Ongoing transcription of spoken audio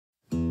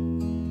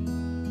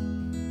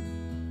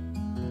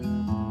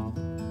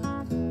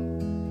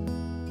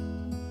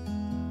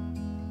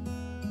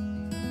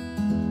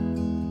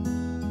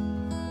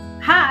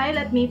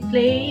let me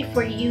play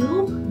for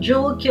you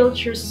Joel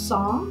Kilcher's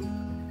song,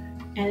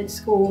 and it's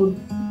called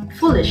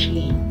Foolish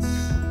Games.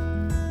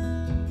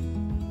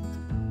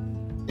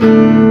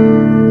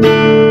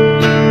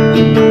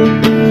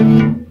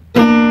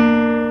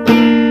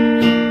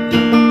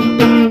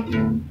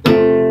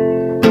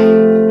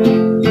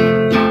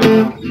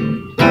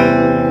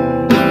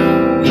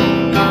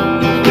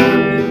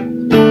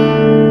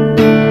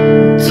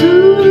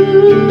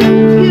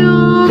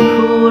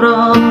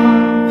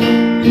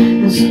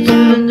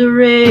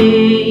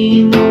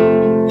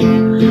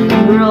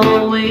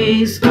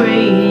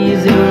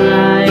 Crazy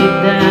like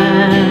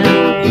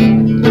that,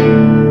 and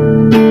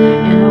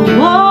I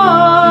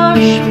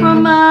watched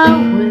from my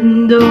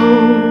window,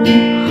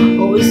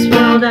 always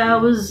felt I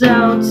was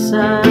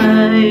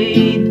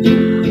outside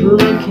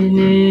looking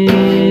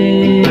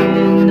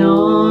in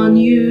on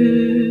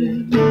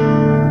you. You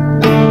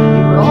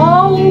were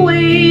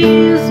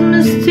always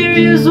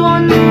mysterious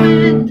one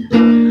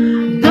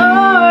with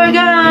dark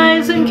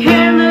eyes and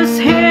careless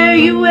hair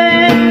you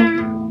wear,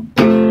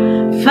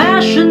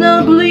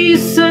 fashionably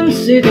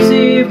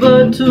sensitive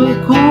but too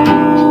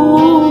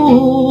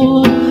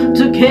cool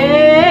to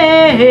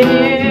care.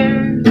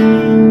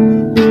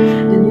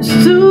 Then you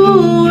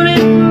stood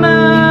in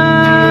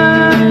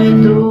my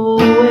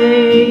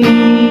doorway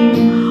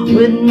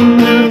with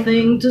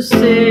nothing to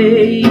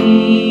say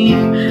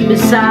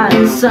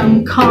besides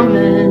some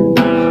comment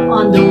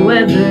on the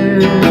weather.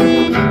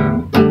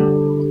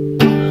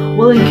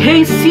 Well, in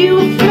case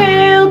you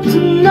failed to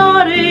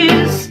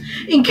notice,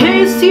 in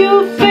case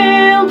you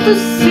failed to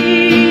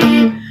see,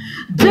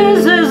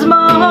 this is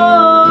my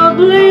heart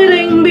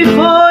bleeding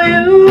before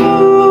you.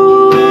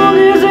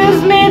 This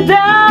is me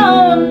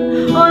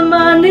down on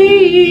my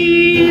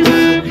knees.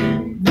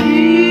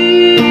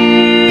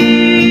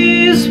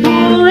 These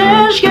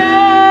foolish games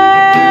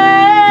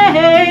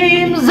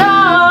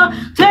are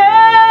tearing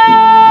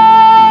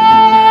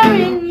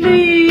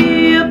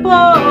me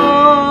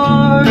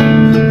apart,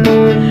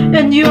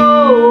 and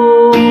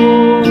your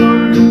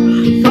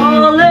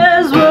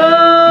thoughtless words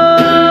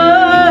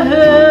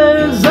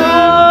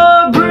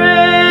are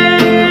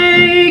breaking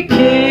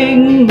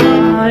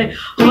my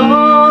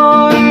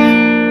heart.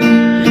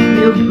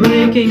 You're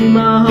breaking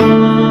my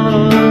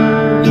heart.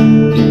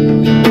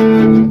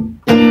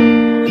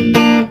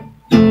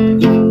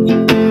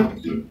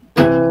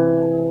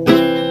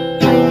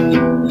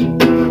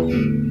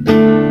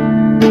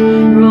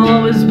 You're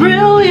always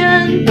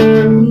brilliant in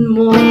the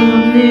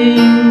morning,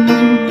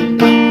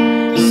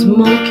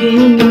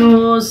 smoking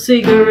your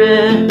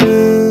cigarettes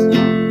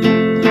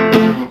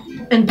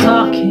and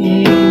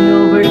talking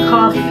over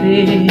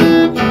coffee.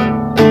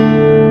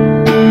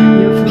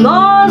 Your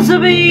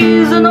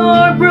philosophy's an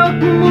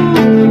heartbroken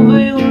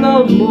movie. You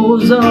love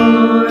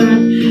Mozart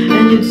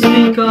and you'd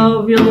speak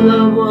of your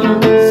loved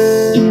ones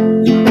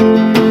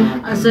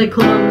as I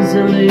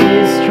clumsily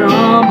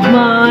strum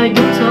my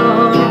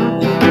guitar.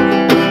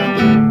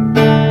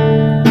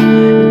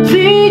 You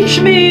teach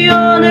me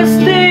honest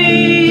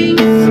things,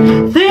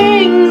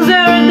 things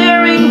that are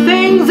daring,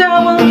 things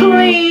I will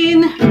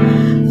clean,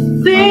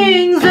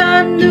 things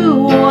I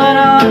knew what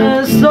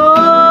honest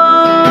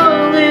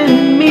all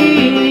in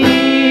me.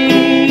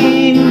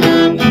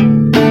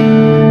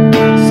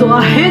 So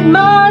I hid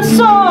my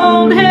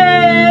salt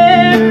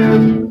hair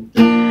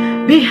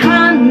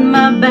behind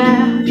my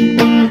back.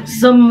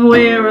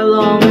 Somewhere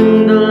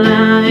along the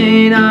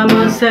line I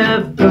must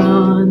have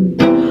gone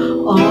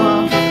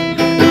off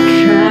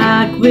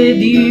track with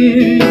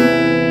you.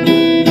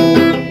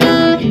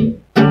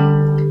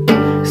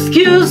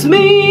 Excuse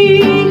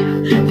me,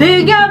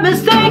 think I've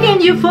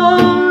mistaken you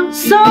for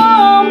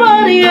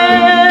somebody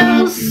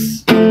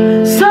else,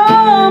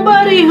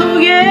 somebody who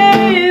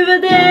gave a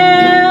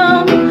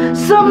damn,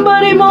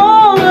 somebody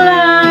more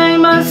like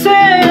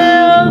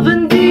myself.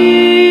 And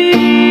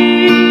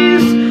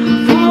these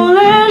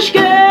foolish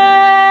games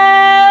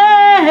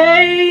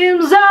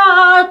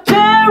are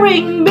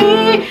tearing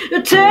me,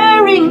 you're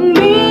tearing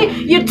me,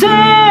 you're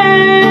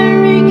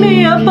tearing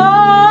me apart.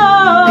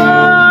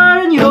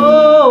 And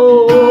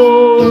your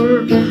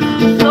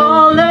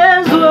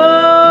thoughtless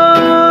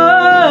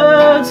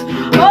words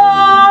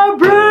are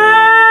breaking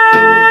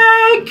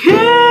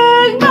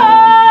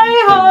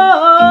my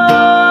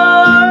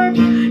heart.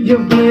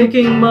 You're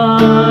breaking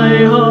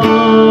my heart.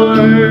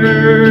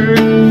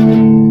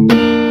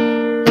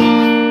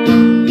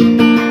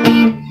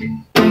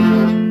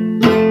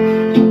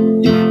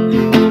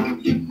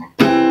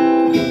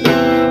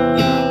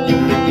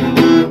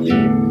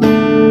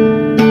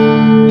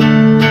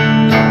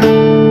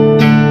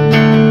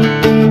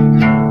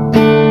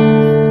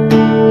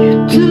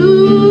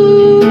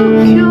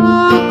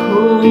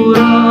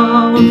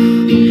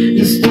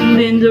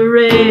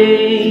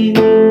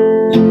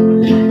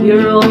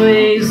 You're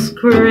always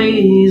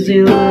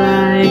crazy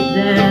like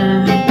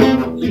that.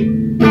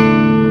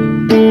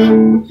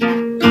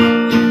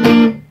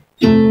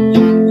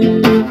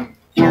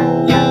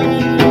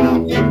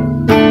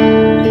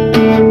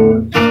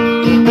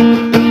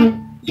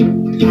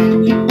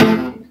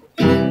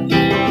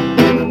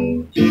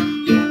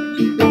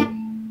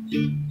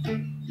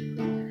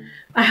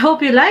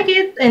 hope you like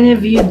it, and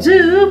if you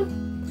do,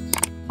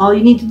 all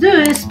you need to do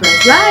is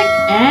press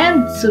like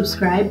and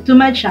subscribe to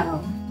my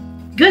channel.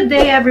 Good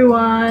day,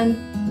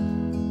 everyone!